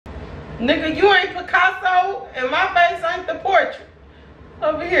Nigga, you ain't Picasso and my face ain't the portrait.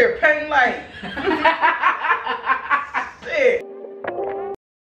 Over here, paint light. Shit.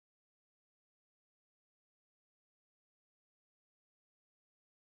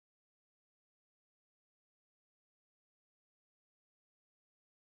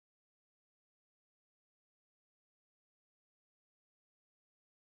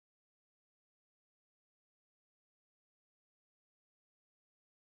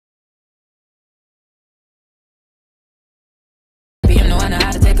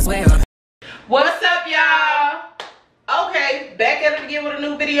 What's up, y'all? Okay, back at it again with a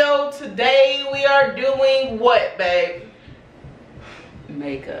new video. Today we are doing what, babe?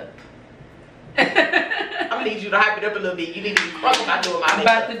 Makeup. I'm gonna need you to hype it up a little bit. You need to be crunk about doing my makeup. I'm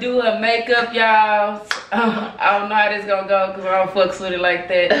about to do her makeup, y'all. I don't know how this gonna go because I don't fucks with it like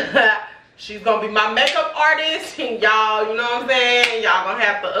that. She's gonna be my makeup artist, and y'all, you know what I'm saying? Y'all gonna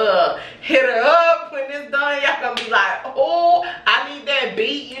have to hit her up when it's done. Y'all gonna be like, oh, I need that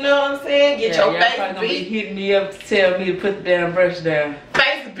beat, you know what I'm saying? Get your face gonna beat. Be hitting me up to tell me to put the damn brush down.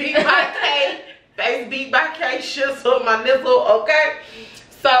 Face beat by K. Face beat by K. Shizzle, my nizzle, okay?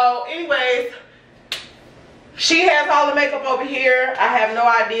 So, anyways, she has all the makeup over here. I have no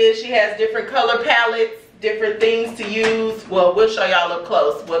idea. She has different color palettes, different things to use. Well, we'll show y'all up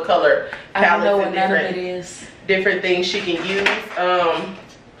close what color palettes. I don't know what none of it is. Different things she can use.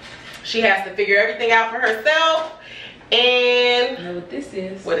 She has to figure everything out for herself. And I know what this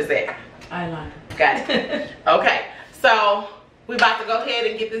is. What is that? Eyeliner. Got it. Okay, so we about to go ahead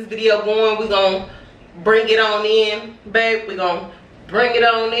and get this video going. We're gonna bring it on in, babe. We're gonna bring it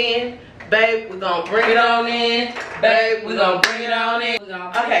on in, babe. We're gonna bring it on in, babe. We're gonna bring it on in.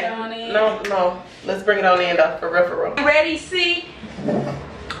 Okay. No. Let's bring it on in though, for real, for real. You ready, C?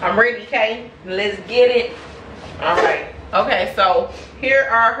 I'm ready, Kay. Let's get it. All right. Okay, so here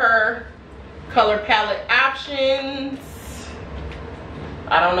are her color palette options.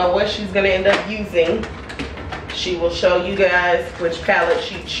 I don't know what she's gonna end up using. She will show you guys which palette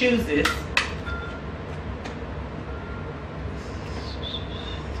she chooses.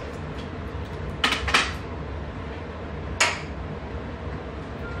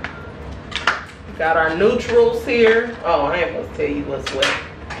 Got our neutrals here. Oh, I ain't supposed to tell you what's what.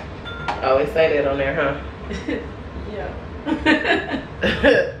 Oh, it say that on there, huh? Yeah.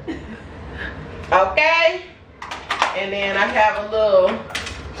 Okay. And then I have a little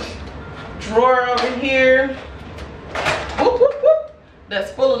drawer over here. Whoop, whoop, whoop.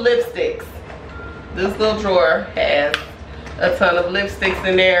 That's full of lipsticks. This little drawer has a ton of lipsticks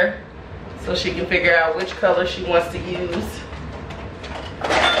in there, so she can figure out which color she wants to use.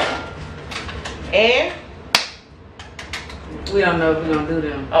 And we don't know if we're gonna do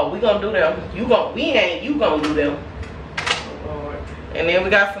them. Oh, we gonna do them. You gonna do them. Oh, Lord. And then we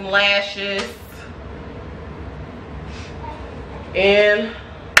got some lashes. And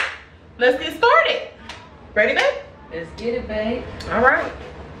let's get started. Ready, babe? Let's get it, babe. All right.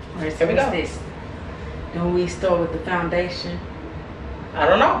 Alright, so Here we what's go. this? Don't we start with the foundation? I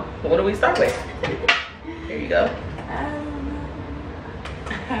don't know. What do we start with? Here you go. I don't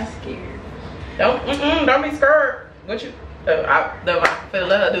know. I'm scared. Don't be scared. What you? I feel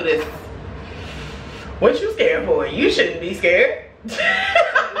let her do this. What you scared for? You shouldn't be scared. Do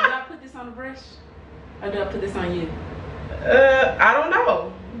I put this on the brush, or do I put this on you? I don't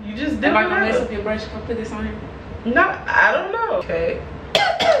know. You just do. Am I gonna mess up your brush if I put this on here? No, I don't know. Okay.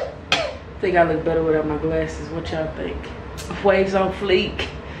 I think I look better without my glasses. What y'all think? Waves on fleek.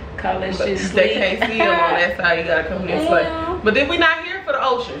 Call that shit sleek. They can't see them on that side. You gotta come here and slay. But then we not here for the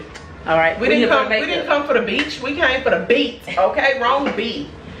ocean. All right. We didn't come for the beach. We came for the beat. Okay, wrong beat.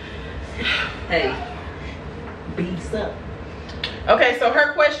 Hey, beats up. Okay, so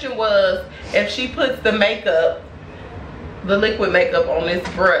her question was, if she puts the makeup, the liquid makeup on this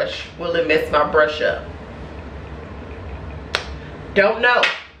brush, will it mess my brush up? Don't know.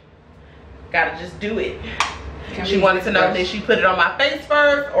 Gotta just do it. She wanted to know, did she put it on my face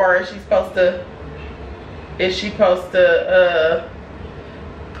first, or is she supposed to? Is she supposed to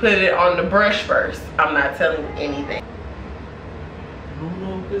put it on the brush first? I'm not telling you anything. I don't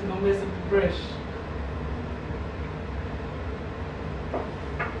know if it's gonna mess up the brush.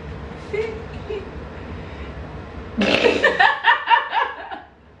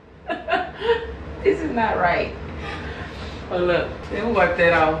 This is not right. Oh look, let me wipe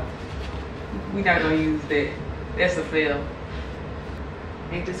that off. We not gonna use that. That's a fail.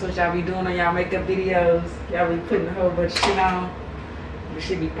 Ain't this what y'all be doing on y'all makeup videos? Y'all be putting a whole bunch of shit on. The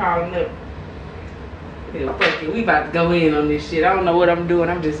shit be piling up. Yeah, fuck it. We about to go in on this shit. I don't know what I'm doing.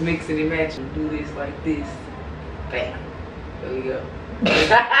 I'm just mixing and matching. Do this like this. Bam. There we go.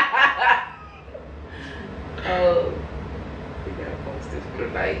 Oh, we gotta post this for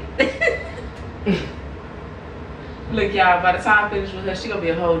tonight. Look, y'all, by the time I finish with her, she gonna be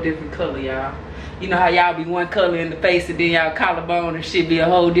a whole different color, y'all. You know how y'all be one color in the face and then y'all collarbone and shit be a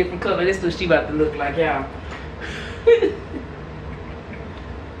whole different color. This is what she about to look like, y'all.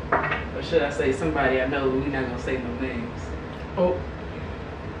 Or should I say somebody I know, but we not gonna say no names. Oh.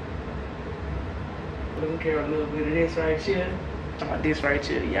 Let me carry a little bit of this right here. Oh, this right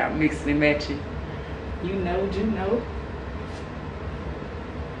here, y'all mixing and matching. You know.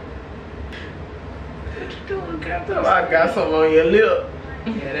 What you doing, girl? I got something on your lip.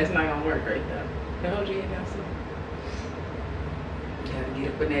 Yeah, that's not gonna work right there. Hold your head down, so. You gotta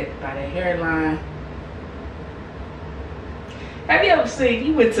get up in that by that hairline. Have you ever seen,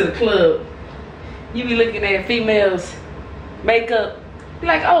 you went to the club, you be looking at females' makeup, be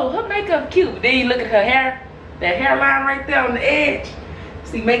like, oh, her makeup cute. Then you look at her hair, that hairline right there on the edge,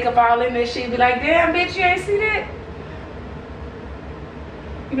 see makeup all in that shit, be like, damn, bitch, you ain't see that?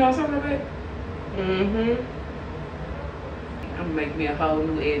 You know what I'm talking about? Mm-hmm. I'm gonna make me a whole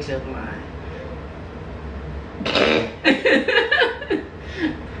new edge up line.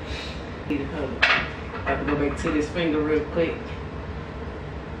 Have to go back to this finger real quick.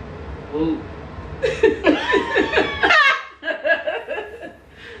 Ooh.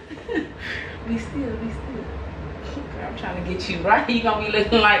 Be still. I'm trying to get you right. You gonna be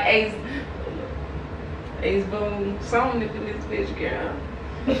looking like Ace Boone song in this bitch, girl.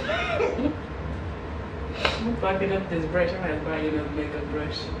 I'm fucking up this brush. I'm gonna have to buy you another makeup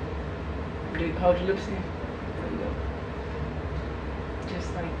brush. Hold your lips in. There you go.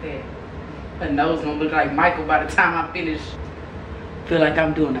 Just like that. Her nose gonna look like Michael by the time I finish. Feel like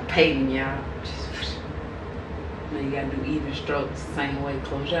I'm doing a painting, y'all. Now you gotta do even strokes the same way.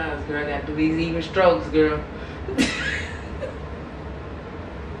 Close your eyes, girl. I gotta do these even strokes, girl.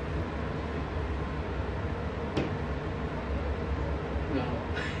 No.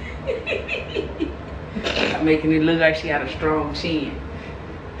 I'm making it look like she had a strong chin.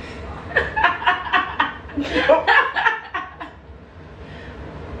 You're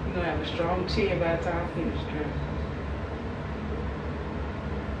gonna have a strong chin by the time I finish, girl.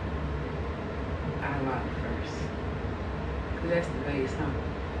 Eyeliner first. Cause that's the base, huh?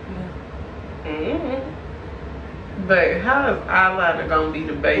 Yeah. Mm-hmm. But how is eyeliner gonna be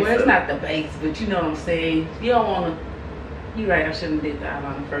the base? Well, it's not the base, but you know what I'm saying. You don't wanna. You're right. I shouldn't have did the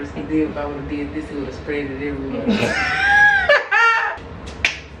eyeliner first. If I would have did this, it would have spread it everywhere.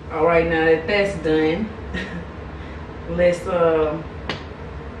 All right, now that that's done, let's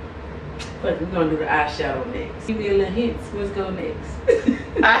we're gonna do the eyeshadow next. Give me a little hints. Let's go next.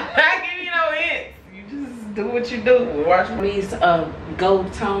 I give you no hints. You just do what you do. Watch me. These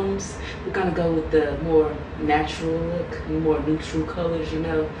gold tones. We're gonna go with the more natural look, more neutral colors. You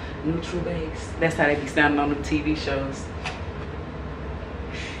know, neutral base. That's how they be sounding on the TV shows.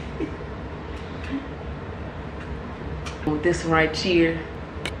 With this one right here.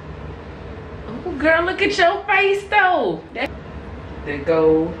 Oh, girl, look at your face though. That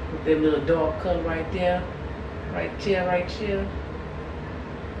gold with that little dark color right there. Right here.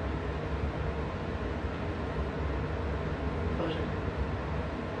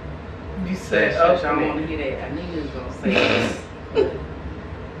 You said, I don't want to hear that. I knew you was gonna say this. I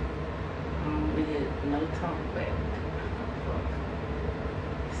don't want to hear no talk back. Fuck.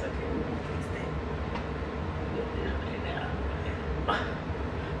 It's okay, we're gonna fix that.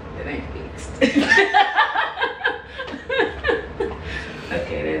 That ain't fixed.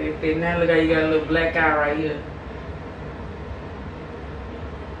 Okay, that ain't fixed. Now look how you got a little black eye right here.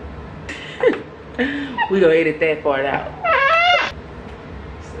 We gonna edit that part out.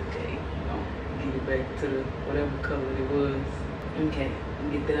 It's okay. I'm gonna get it back to whatever color it was. Okay,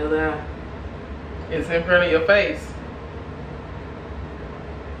 get the other eye. It's in front of your face.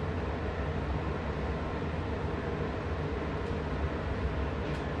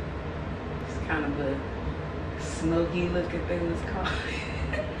 It's kind of a smoky looking thing, it's called.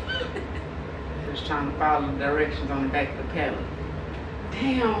 Just trying to follow the directions on the back of the palette.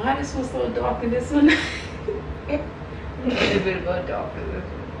 Damn, how this one so dark and this one? A little bit more dark than this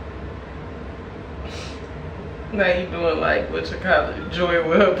one. Now you doing like what you call it, Joy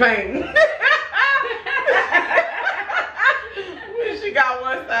with her painting. When she got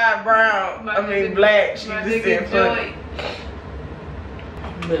one side brown, black, she just didn't put.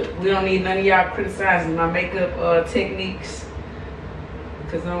 Look, we don't need none of y'all criticizing my makeup techniques.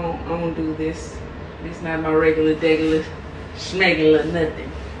 Cause I don't do this. This not my regular schmegular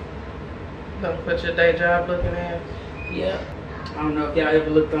nothing. Don't put your day job looking ass. Yep. I don't know if y'all ever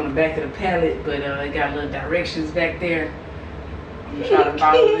looked on the back of the palette, but it got little directions back there I'm gonna try to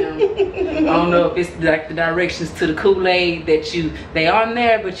follow them. I don't know if it's like the directions to the Kool-Aid that they on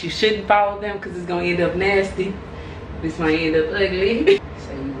there, but you shouldn't follow them because it's gonna end up nasty. This might end up ugly.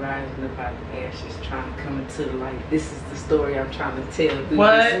 So you rising up out the ashes, trying to come into the light. This is the story I'm trying to tell through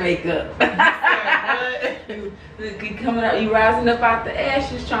this makeup. You coming out, you rising up out the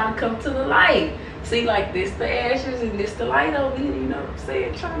ashes, trying to come to the light. See, like this the ashes and this the light over here. You know what I'm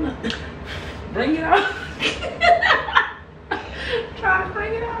saying? Trying to bring it all. Trying to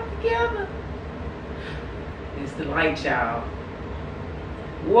bring it all together. It's the light, y'all.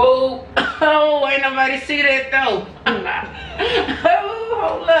 Whoa. Oh, ain't nobody see that though. Oh,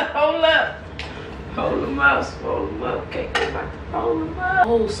 hold up, hold up. Hold them up, hold them up. Okay, hold them up.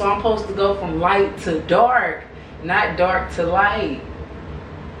 Oh, so I'm supposed to go from light to dark, not dark to light.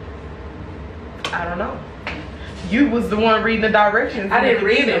 I don't know. You was the one reading the directions. I didn't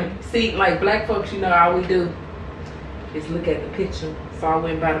read them. See, like black folks, you know, all we do is look at the picture. So I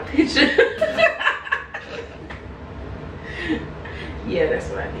went by the picture. Yeah, that's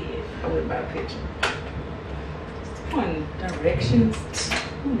what I did. I went by the picture. Just one directions.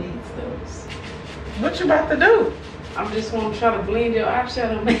 Who needs those? What you about to do? I'm just want to try to blend your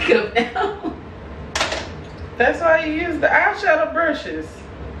eyeshadow makeup now. That's why you use the eyeshadow brushes.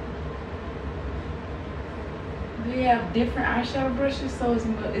 Do you have different eyeshadow brushes? So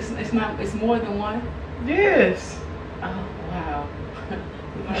it's more than one? Yes. Oh wow.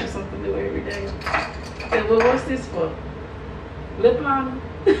 We learn something new every day. Okay, well, what's this for? Lip liner?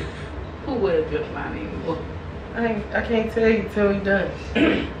 Who wears lip liner anymore? I can't tell you till we done.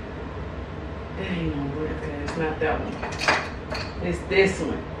 That ain't gonna work, okay? It's not that one. It's this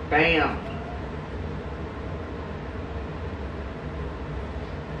one. Bam.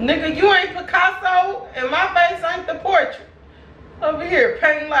 Nigga, you ain't Picasso and my face ain't the portrait. Over here,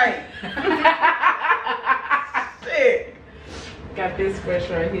 paint light. Shit. Got this brush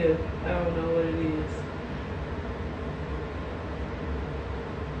right here. I don't know what it is.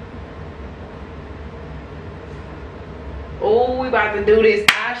 Oh, we about to do this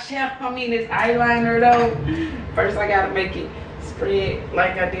eyeshadow. I mean this eyeliner though. First I gotta make it spread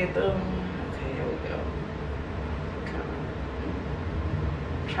like I did the other one. Okay, here we go.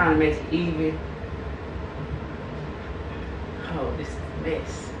 Trying to make it even. Oh, this is a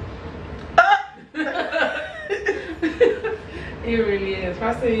mess. It really is. If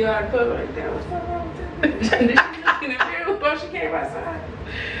I say you ought to put it like that, what's wrong with that? Did she in the mirror before she came outside?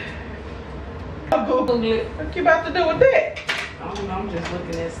 What you about to do with that? I don't know, I'm just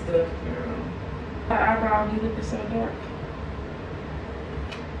looking at stuff, girl. My eyebrows be looking so dark.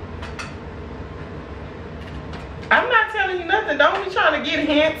 I'm not telling you nothing. Don't be trying to get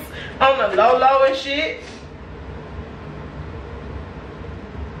hints on the low and shit.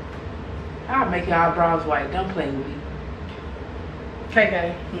 I'll make your eyebrows white. Don't play with me.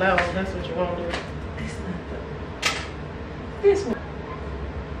 Okay, no, that's what you want to do. This not the... This one.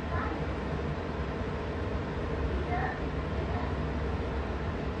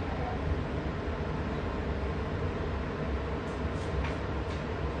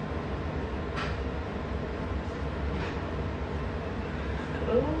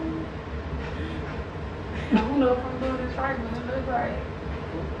 I don't know if I'm doing this right, but it looks right.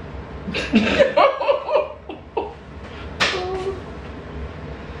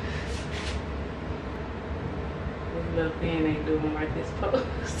 This little fan ain't doing like it's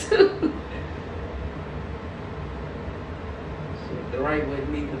supposed to. Shit, the right way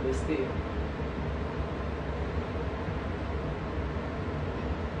neither, but still.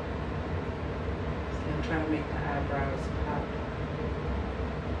 Still trying to make the eyebrows pop.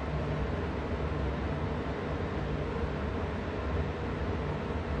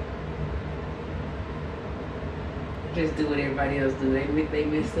 Just do what everybody else do. They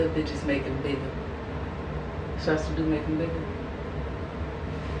mess up, they just make them bigger. So I should do make them bigger.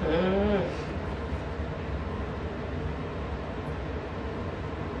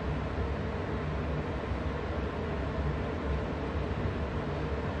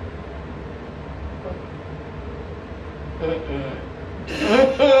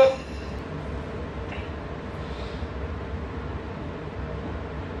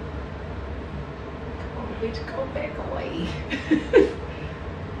 Bitch, go back away.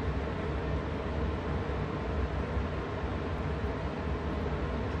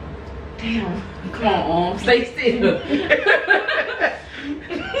 Damn. Come on, stay still.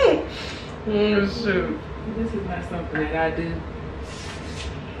 Oh, shoot. This is not something that I do.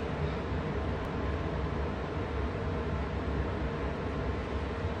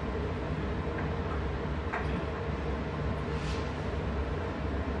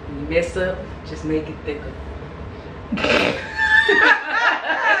 When you mess up, just make it thicker.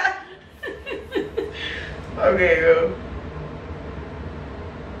 Okay, go.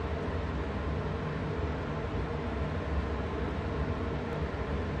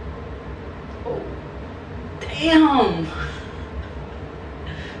 Oh, damn.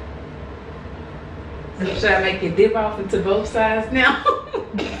 So should I make it dip off into both sides now?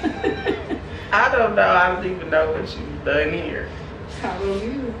 I don't know. I don't even know what you've done here. How will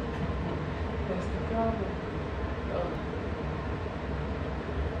you? That's the problem. Oh.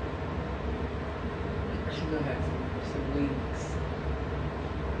 She's gonna have some wings.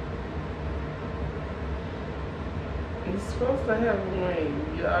 You're supposed to have a wing.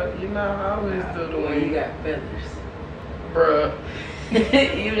 You know, I always do the wing. You got feathers. Bruh.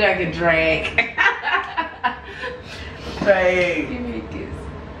 You like a drag. Babe. Give me a kiss.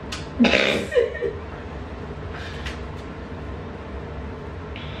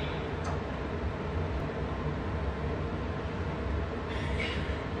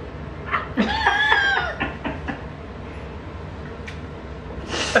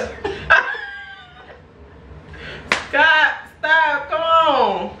 Stop, come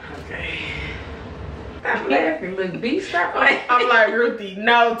on. Okay. Stop laughing, look, B, stop laughing. I'm like, Ruthie,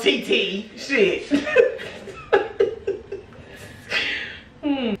 no, TT, shit.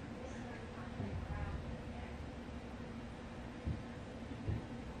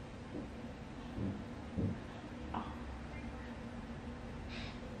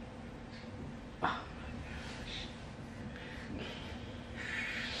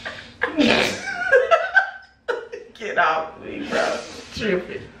 Get off me, bro.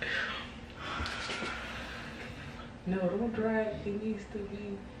 Tripping. No, don't drag. He needs to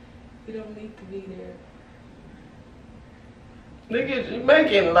be. He don't need to be there. Look at you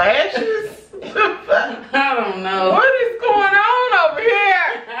making lashes. I don't know. What is going on over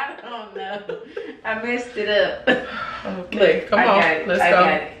here? I don't know. I messed it up. Okay, Look, come I on. got it. Let's I go.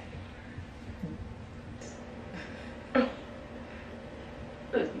 got it.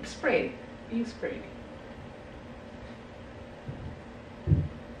 Look, spread it. You spread it.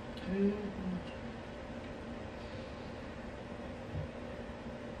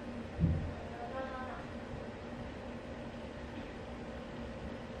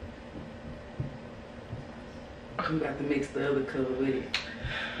 I'm about to mix the other color with it.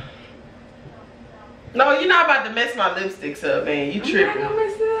 No, you're not about to mess my lipsticks up, man. You tripping. I'm not gonna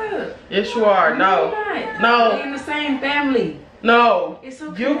mess it up. Yes, you are. No. No. We're in the same family. No. It's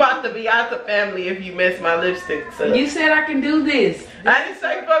okay. You about to be out the family if you mess my lipsticks up. You said I can do this. I didn't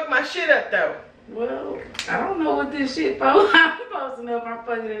say fuck my shit up, though. Well, I don't know what this shit for. I'm supposed to know if I'm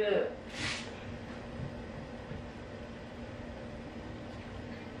fucking it up.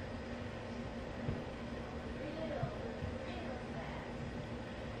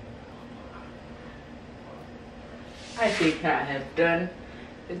 I think I have done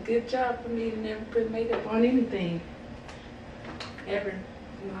a good job for me to never put makeup on anything. Ever in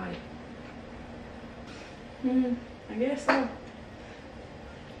life. I guess so.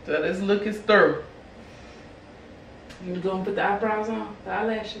 So this look is through. You gonna put the eyebrows on? The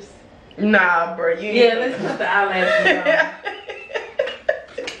eyelashes? Nah, bro. You ain't. Yeah, let's put the eyelashes on.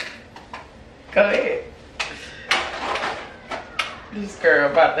 Go ahead. This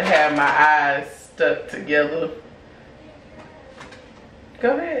girl about to have my eyes stuck together.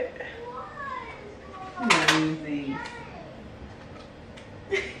 Go ahead. I'm gonna use these.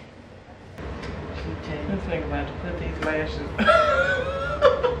 Okay. This nigga about to put these lashes.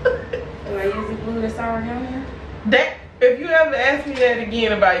 Do I use the glue that's already on there? That, if you ever ask me that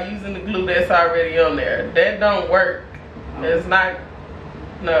again about using the glue that's already on there, that don't work. Oh. It's not,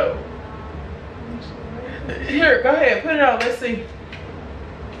 no. Here, go ahead, put it on, let's see.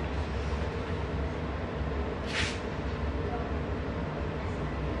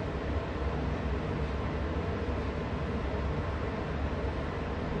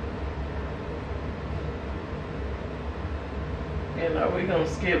 You know, we're gonna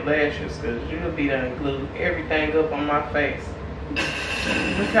skip lashes because you'll be done glued everything up on my face.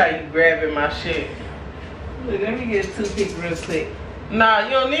 Look how you grabbing my shit. Look, let me get a toothpick real quick. Nah,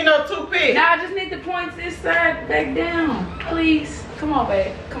 you don't need no toothpick. Nah, I just need the points this side back down. Please. Come on,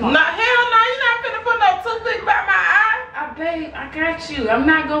 babe. Come on. Nah, hell no, you're not finna put no toothpick by my eye. Babe, I got you. I'm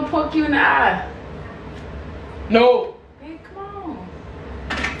not gonna poke you in the eye. No. Babe, come on.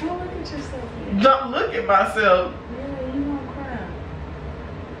 Don't look at yourself here. Don't look at myself. Yeah, you gonna cry.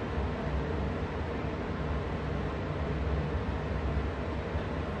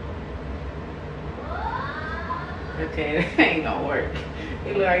 Okay, that ain't gonna work.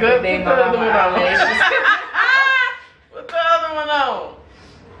 It look like Good, they put the other one on. eyelashes. Put the other one on.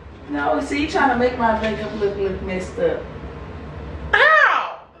 No, see, you trying to make my makeup look messed up.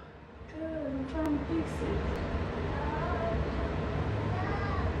 How? Good, I'm trying to fix it.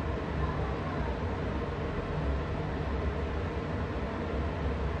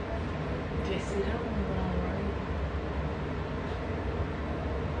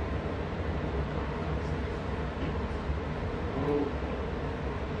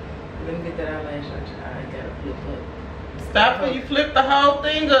 Let me get that eyelash out. I gotta flip up. Stop when you flip the whole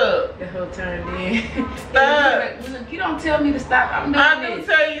thing up. The whole turned in. Stop. Look, you don't tell me to stop. I'm doing I do this.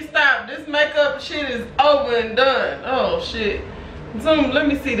 tell you stop. This makeup shit is over and done. Oh shit. Zoom. Let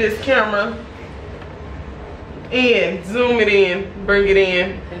me see this camera. In. Zoom it in. Bring it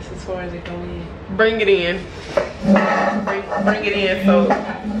in. That's as far as it go in. Bring it in. Bring it in. So.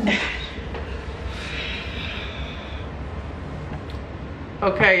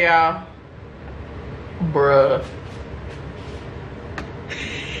 Okay, y'all. Bruh.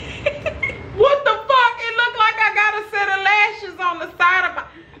 What the fuck? It looked like I got a set of lashes on the side of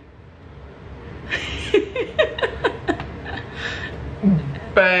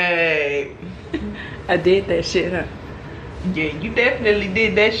my... Babe. I did that shit, huh? Yeah, you definitely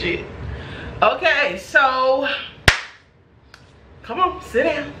did that shit. Okay, so... Come on, sit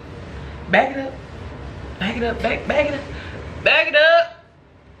down. Back it up. Back it up, back it up. Back it up.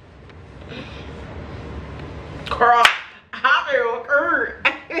 Crop. How it occurred.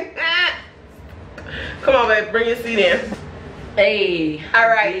 Come on, babe, bring your seat in. Hey. All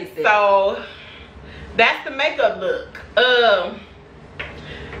right, so that's the makeup look.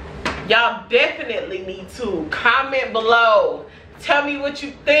 Y'all definitely need to comment below. Tell me what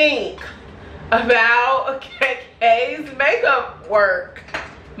you think about KK's makeup work.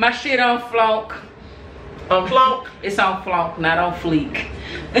 My shit on flonk. On flonk? It's on flonk, not on fleek.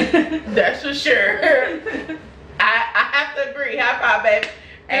 That's for sure. I have to agree. High five, babe.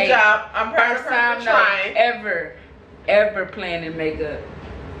 Good job. I'm proud of her for trying. Ever planning makeup.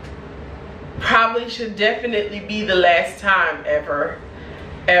 Probably should definitely be the last time ever.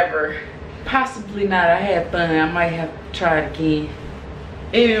 Possibly not. I had fun. I might have to try it again.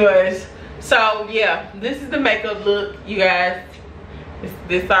 Anyways, so yeah, this is the makeup look, you guys.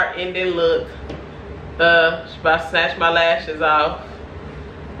 This our ending look. She's about to snatch my lashes off.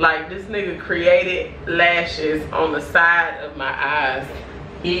 Like, this nigga created lashes on the side of my eyes.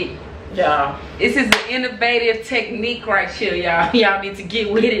 Y'all, this is an innovative technique right here, y'all. Y'all need to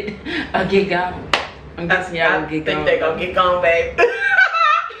get with it or get gone. I'm guessing y'all gonna get gone. I think they gonna get gone, babe.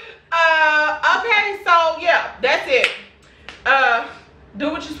 Okay, so yeah, that's it. Do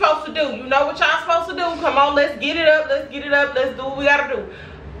what you're supposed to do. You know what y'all supposed to do. Come on, let's get it up. Let's get it up. Let's do what we gotta do.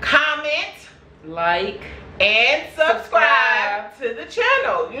 Comment, like, and subscribe to the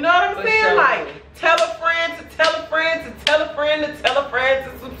channel. You know what I'm saying? Sure. Like, tell a friend to tell a friend to tell a friend to tell a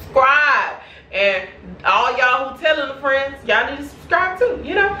friend to subscribe. And all y'all who telling the friends, y'all need to subscribe too.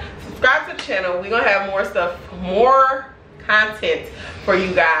 You know, subscribe to the channel. We're gonna have more stuff, more content for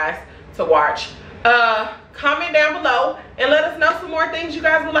you guys to watch. Comment down below and let us know some more things you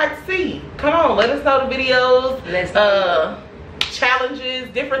guys would like to see. Come on, let us know the videos, challenges,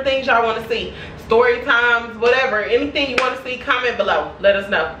 different things y'all want to see, story times, whatever, anything you want to see, comment below. Let us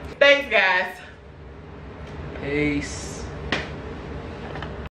know. Thanks, guys. Peace.